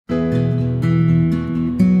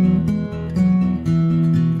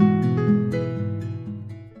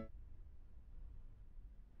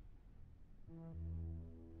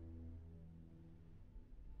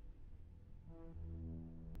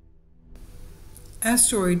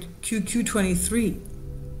Asteroid QQ23,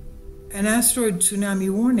 an asteroid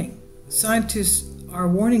tsunami warning. Scientists are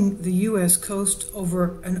warning the US coast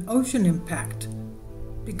over an ocean impact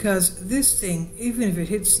because this thing, even if it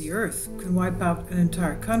hits the Earth, can wipe out an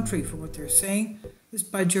entire country, from what they're saying. This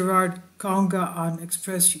by Gerard Conga on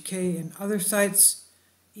Express UK and other sites,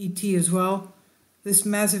 ET as well. This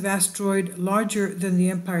massive asteroid, larger than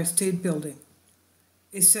the Empire State Building,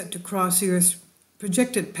 is set to cross the Earth's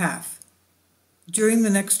projected path during the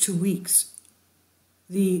next 2 weeks.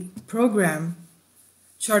 The program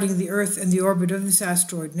charting the Earth and the orbit of this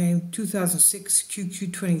asteroid, named 2006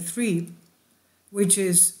 QQ23, which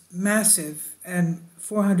is massive and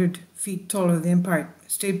 400 feet taller than the Empire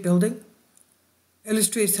State Building,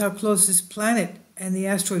 illustrates how close this planet and the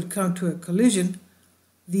asteroid come to a collision.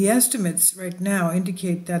 The estimates right now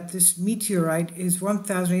indicate that this meteorite is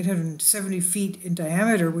 1,870 feet in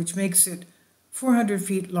diameter, which makes it 400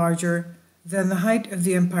 feet larger than the height of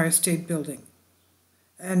the Empire State Building.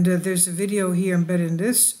 And there's a video here embedded in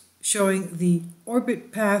this showing the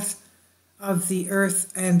orbit path of the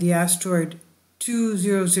Earth and the asteroid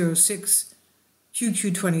 2006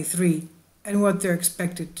 QQ23 and what they're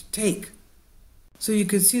expected to take. So you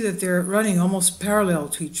can see that they're running almost parallel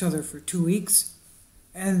to each other for 2 weeks.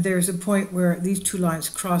 And there's a point where these two lines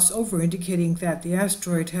cross over, indicating that the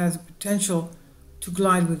asteroid has the potential to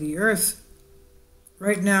glide with the Earth.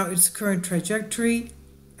 Right now, its current trajectory,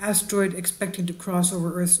 asteroid expecting to cross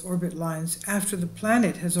over Earth's orbit lines after the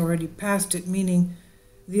planet has already passed it, meaning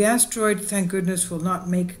the asteroid, thank goodness, will not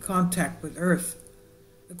make contact with Earth.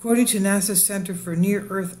 According to NASA's Center for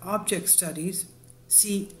Near-Earth Object Studies,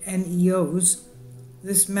 CNEOs,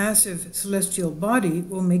 this massive celestial body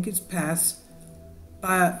will make its path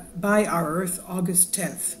by our Earth August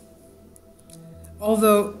 10th.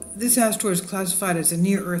 Although this asteroid is classified as a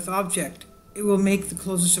near-Earth object, it will make the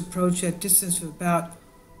closest approach at a distance of about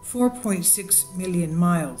 4.6 million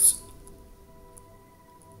miles.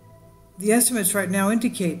 The estimates right now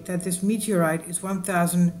indicate that this meteorite is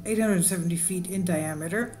 1,870 feet in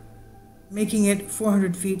diameter, making it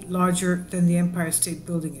 400 feet larger than the Empire State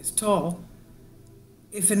Building is tall.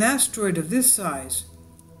 If an asteroid of this size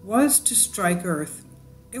was to strike Earth,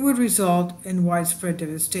 it would result in widespread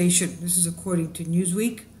devastation. This is according to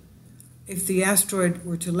Newsweek. If the asteroid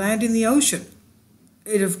were to land in the ocean,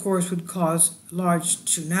 it of course would cause large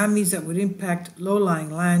tsunamis that would impact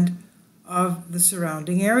low-lying land of the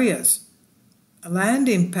surrounding areas. A land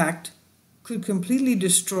impact could completely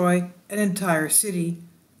destroy an entire city,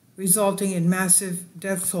 resulting in massive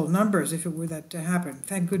death toll numbers if it were that to happen.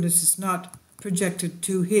 Thank goodness it's not projected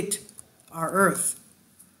to hit our Earth.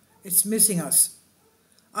 It's missing us.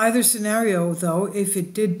 Either scenario, though, if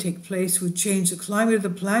it did take place, would change the climate of the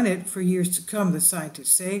planet for years to come, the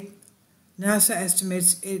scientists say. NASA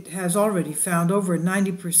estimates it has already found over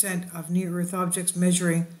 90% of near-Earth objects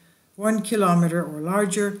measuring 1 kilometer or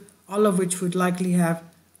larger, all of which would likely have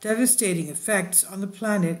devastating effects on the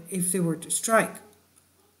planet if they were to strike.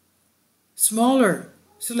 Smaller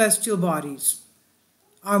celestial bodies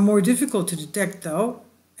are more difficult to detect, though,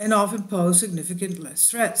 and often pose significant less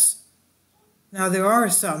threats. Now, there are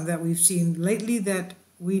some that we've seen lately that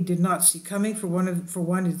we did not see coming. For one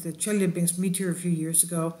is the Chelyabinsk meteor a few years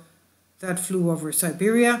ago that flew over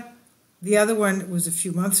Siberia. The other one was a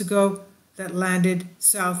few months ago that landed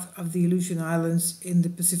south of the Aleutian Islands in the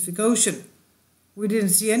Pacific Ocean. We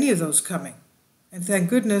didn't see any of those coming. And thank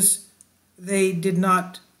goodness they did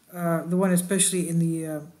not, the one especially in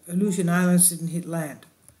the Aleutian Islands didn't hit land.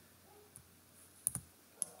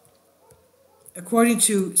 According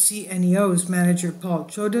to CNEO's manager Paul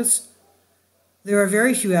Chodas, there are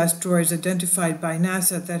very few asteroids identified by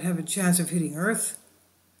NASA that have a chance of hitting Earth,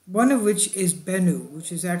 one of which is Bennu, which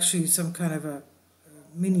is actually some kind of a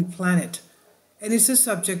mini planet, and is the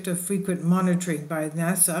subject of frequent monitoring by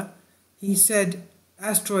NASA. He said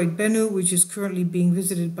asteroid Bennu, which is currently being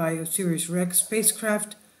visited by OSIRIS-REx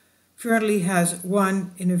spacecraft, currently has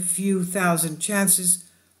 1 in a few thousand chances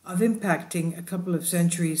of impacting a couple of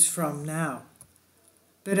centuries from now.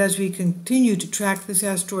 But as we continue to track this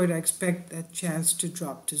asteroid, I expect that chance to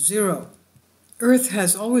drop to 0. Earth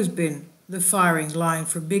has always been the firing line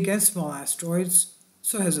for big and small asteroids.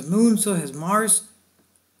 So has the Moon, so has Mars.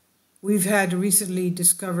 We've had recently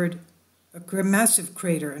discovered a massive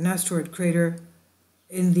crater, an asteroid crater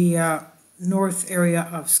in the north area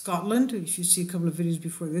of Scotland. You should see a couple of videos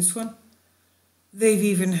before this one. They've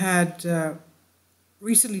even had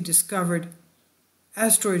recently discovered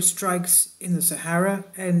asteroid strikes in the Sahara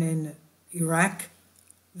and in Iraq.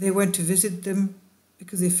 They went to visit them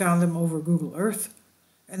because they found them over Google Earth,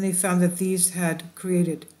 and they found that these had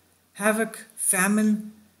created havoc,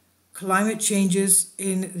 famine, climate changes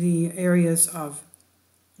in the areas of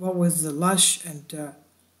what was the lush and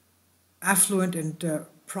affluent and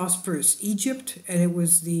prosperous Egypt, and it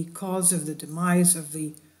was the cause of the demise of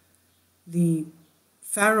the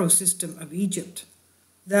pharaoh system of Egypt.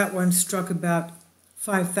 That one struck about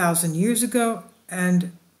 5,000 years ago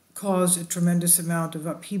and caused a tremendous amount of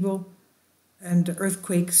upheaval and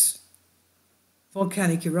earthquakes,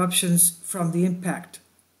 volcanic eruptions from the impact.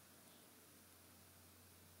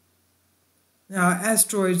 Now,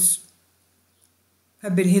 asteroids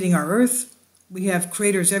have been hitting our Earth. We have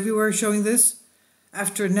craters everywhere showing this.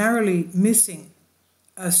 After narrowly missing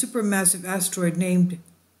a supermassive asteroid named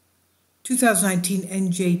 2019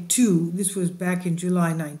 NJ2, this was back in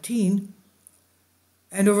July 19,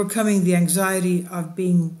 and overcoming the anxiety of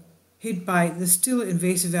being hit by the still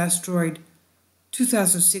invasive asteroid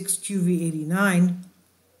 2006 QV89,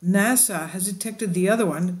 NASA has detected the other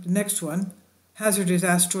one, the next one, hazardous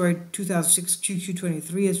asteroid 2006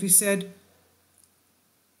 QQ23, as we said.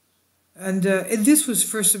 And this was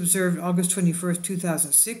first observed August 21st,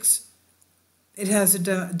 2006. It has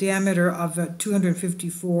a diameter of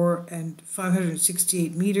 254 and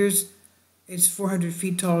 568 meters. It's 400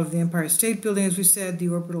 feet taller than the Empire State Building, as we said. The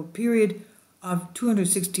orbital period of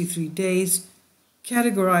 263 days,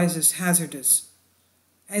 categorized as hazardous,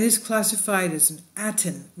 and is classified as an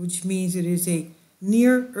ATEN, which means it is a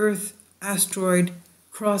near-Earth asteroid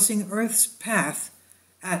crossing Earth's path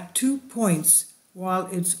at 2 points while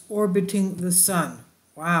it's orbiting the Sun.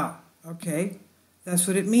 Wow, okay, that's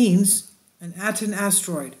what it means, an ATEN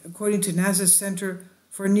asteroid. According to NASA's Center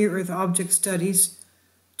for Near-Earth Object Studies,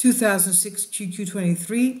 2006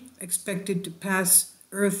 QQ23 expected to pass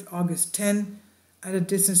Earth August 10 at a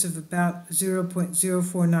distance of about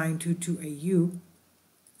 0.04922 AU,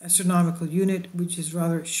 astronomical unit, which is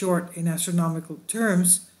rather short in astronomical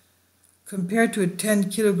terms, compared to a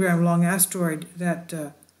 10-kilogram long asteroid that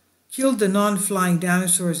killed the non-flying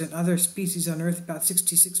dinosaurs and other species on Earth about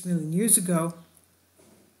 66 million years ago.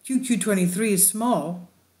 QQ23 is small,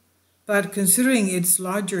 but considering it's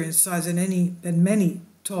larger in size than many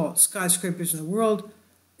tall skyscrapers in the world,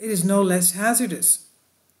 it is no less hazardous.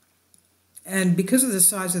 And because of the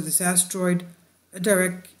size of this asteroid, a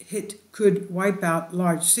direct hit could wipe out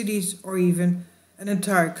large cities or even an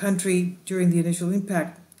entire country during the initial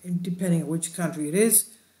impact, depending on which country it is.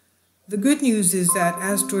 The good news is that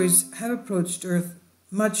asteroids have approached Earth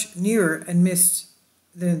much nearer and missed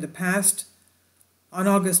than in the past. On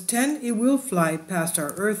August 10, it will fly past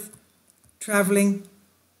our Earth, traveling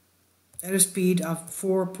at a speed of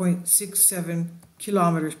 4.67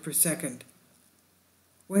 kilometers per second.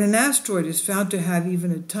 When an asteroid is found to have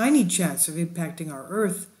even a tiny chance of impacting our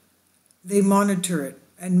Earth, they monitor it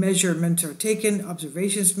and measurements are taken,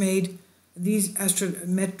 observations made. These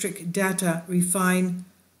astrometric data refine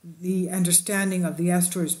the understanding of the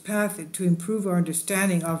asteroid's path to improve our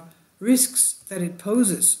understanding of risks that it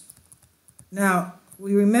poses. Now,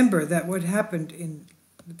 we remember that what happened in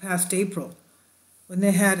the past April, when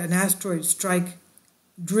they had an asteroid strike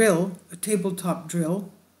drill, a tabletop drill,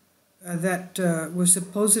 that was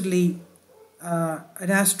supposedly an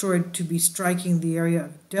asteroid to be striking the area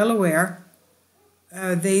of Delaware.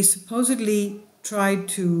 They supposedly tried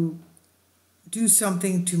to do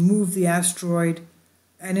something to move the asteroid,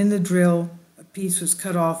 and in the drill, a piece was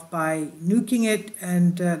cut off by nuking it,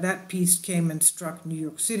 and that piece came and struck New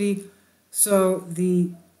York City. So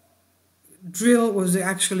the drill was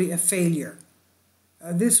actually a failure.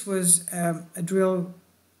 This was a drill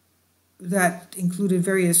that included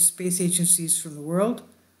various space agencies from the world.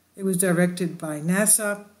 It was directed by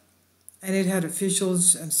NASA, and it had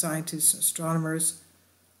officials and scientists and astronomers.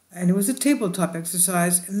 And it was a tabletop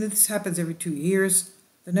exercise, and this happens every 2 years.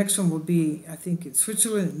 The next one will be, I think, in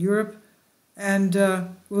Switzerland and Europe. And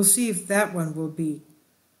we'll see if that one will be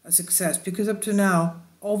a success, because up to now,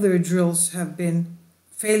 all their drills have been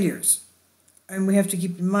failures. And we have to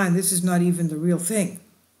keep in mind, this is not even the real thing.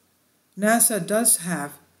 NASA does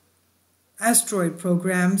have asteroid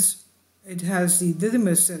programs. It has the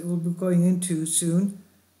Didymos that we'll be going into soon.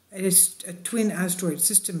 It is a twin asteroid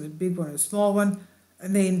system, a big one and a small one,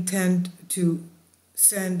 and they intend to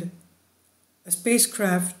send a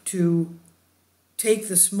spacecraft to take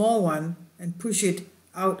the small one and push it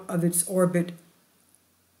out of its orbit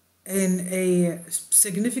in a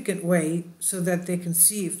significant way so that they can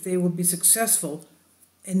see if they will be successful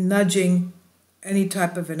in nudging any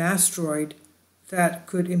type of an asteroid that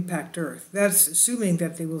could impact Earth. That's assuming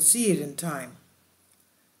that they will see it in time.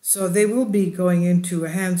 So they will be going into a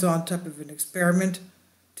hands-on type of an experiment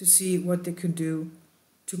to see what they can do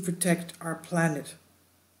to protect our planet.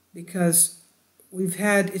 Because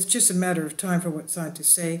it's just a matter of time for what scientists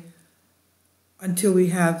say, until we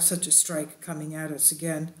have such a strike coming at us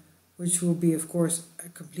again, which will be, of course, a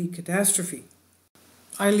complete catastrophe.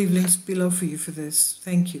 I leave links below for you for this.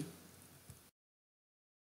 Thank you.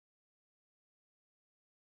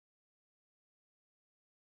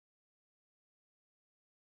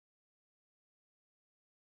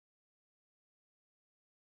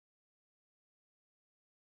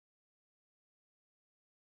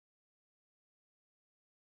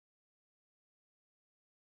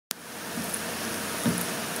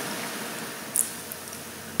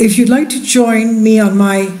 If you'd like to join me on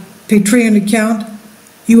my Patreon account,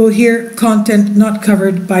 you will hear content not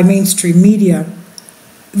covered by mainstream media.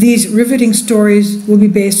 These riveting stories will be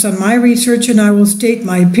based on my research, and I will state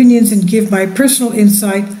my opinions and give my personal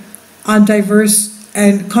insight on diverse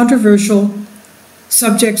and controversial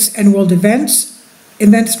subjects and world events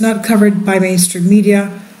not covered by mainstream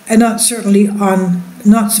media, and not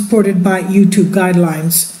supported by YouTube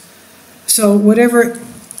guidelines. So whatever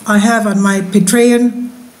I have on my Patreon,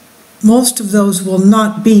 most of those will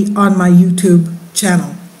not be on my YouTube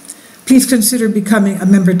channel. Please consider becoming a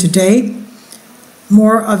member today.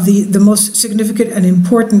 More of the most significant and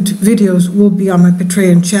important videos will be on my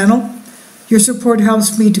Patreon channel. Your support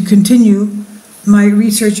helps me to continue my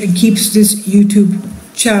research and keeps this YouTube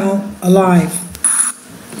channel alive.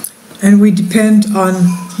 And we depend on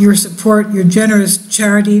your support, your generous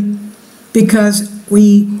charity, because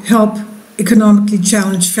we help economically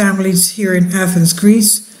challenged families here in Athens,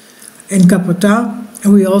 Greece, in Kapota,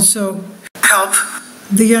 and we also help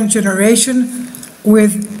the young generation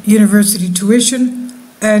with university tuition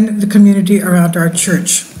and the community around our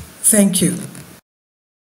church. Thank you.